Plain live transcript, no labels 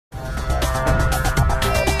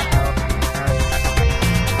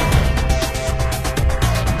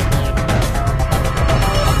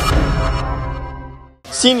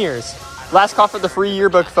Seniors, last call for the free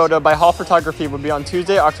yearbook photo by Hall Photography will be on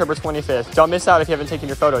Tuesday, October 25th. Don't miss out if you haven't taken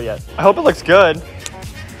your photo yet. I hope it looks good.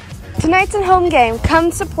 Tonight's a home game.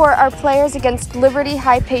 Come support our players against Liberty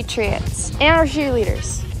High Patriots and our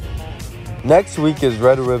cheerleaders. Next week is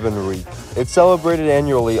Red Ribbon Week. It's celebrated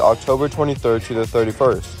annually October 23rd to the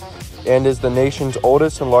 31st and is the nation's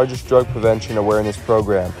oldest and largest drug prevention awareness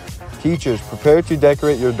program. Teachers, prepare to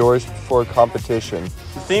decorate your doors for competition.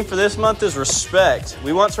 The theme for this month is respect.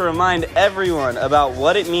 We want to remind everyone about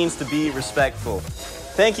what it means to be respectful.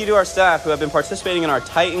 Thank you to our staff who have been participating in our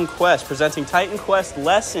Titan Quest, presenting Titan Quest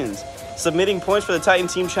lessons, submitting points for the Titan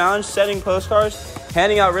Team Challenge, setting postcards,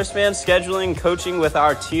 handing out wristbands, scheduling, coaching with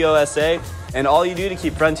our TOSA, and all you do to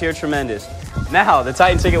keep Frontier tremendous. Now, the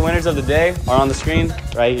Titan Ticket winners of the day are on the screen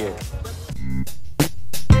right here.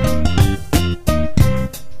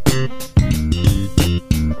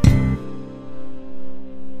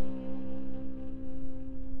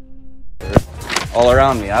 All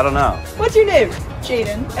around me, I don't know. What's your name?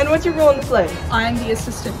 Jaden. And what's your role in the play? I'm the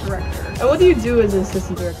assistant director. And what do you do as an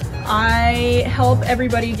assistant director? I help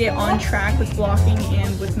everybody get on track with blocking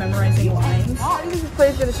and with memorizing lines. How do you think this play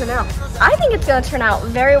is going to turn out? I think it's going to turn out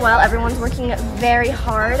very well. Everyone's working very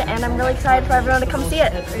hard, and I'm really excited for everyone to come see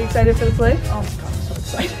it. Are you excited for the play? Oh my god, I'm so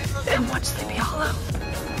excited. Come watch Sleepy Hollow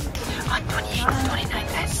on 28th and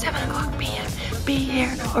 29th at 7 o'clock p.m. Be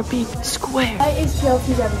here or be square. What is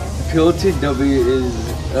PLTW? PLTW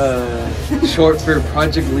is short for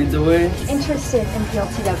Project Lead the Way. Interested in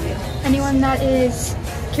PLTW? Anyone that is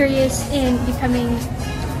curious in becoming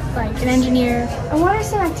like an engineer. And what are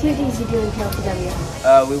some activities you do in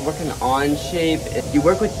PLTW? We work in Onshape. You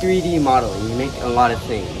work with 3D modeling. You make a lot of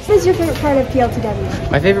things. What is your favorite part of PLTW?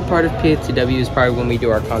 My favorite part of PLTW is probably when we do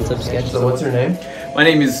our concept sketch. So what's your name? My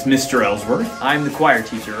name is Mr. Ellsworth. I'm the choir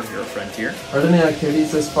teacher here at Frontier. Are there any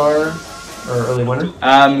activities this far or early winter?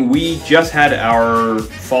 We just had our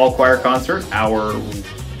fall choir concert. Our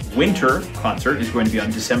winter concert is going to be on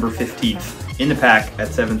December 15th in the Pack at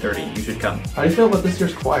 7:30. You should come. How do you feel about this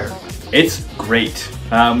year's choir? It's great.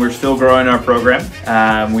 We're still growing our program.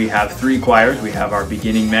 We have 3 choirs. We have our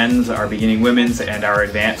beginning men's, our beginning women's, and our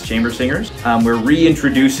advanced chamber singers. We're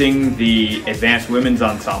reintroducing the advanced women's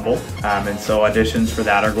ensemble, and so auditions for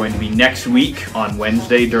that are going to be next week on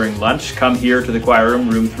Wednesday during lunch. Come here to the choir room,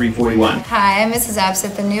 room 341. Hi, I'm Mrs.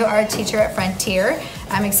 Abseth, the new art teacher at Frontier.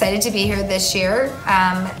 I'm excited to be here this year.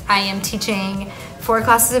 I am teaching 4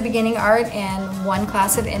 classes of beginning art and 1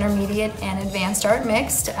 class of intermediate and advanced art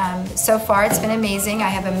mixed. So far it's been amazing. I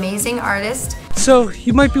have amazing artists. So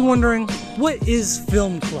you might be wondering, what is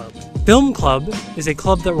Film Club? Film Club is a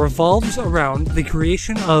club that revolves around the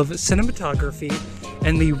creation of cinematography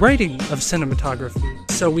and the writing of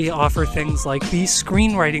cinematography. So we offer things like the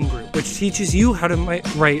Screenwriting Group, which teaches you how to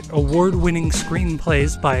write award-winning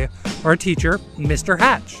screenplays by our teacher, Mr.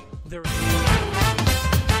 Hatch.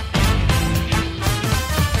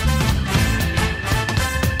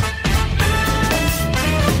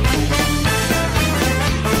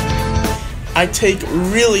 I take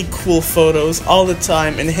really cool photos all the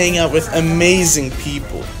time and hang out with amazing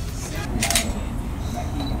people.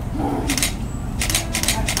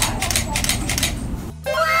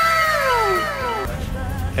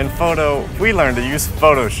 In photo, we learned to use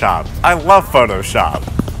Photoshop. I love Photoshop.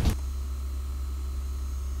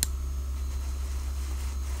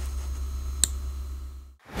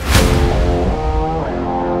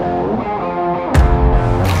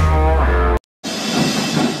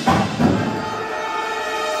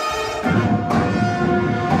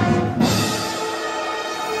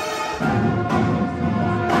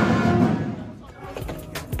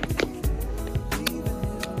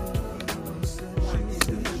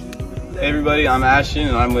 Hey everybody, I'm Ashton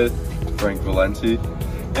and I'm with Frank Valenti.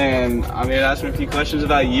 And I'm here to ask him a few questions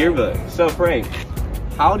about yearbook. So Frank,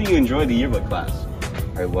 how do you enjoy the yearbook class?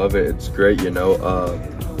 I love it. It's great, you know.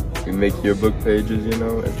 We make yearbook pages, you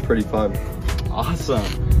know. It's pretty fun. Awesome.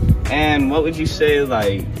 And what would you say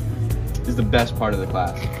like is the best part of the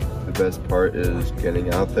class? The best part is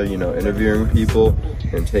getting out there, you know, interviewing people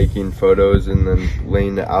and taking photos and then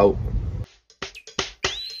laying it out.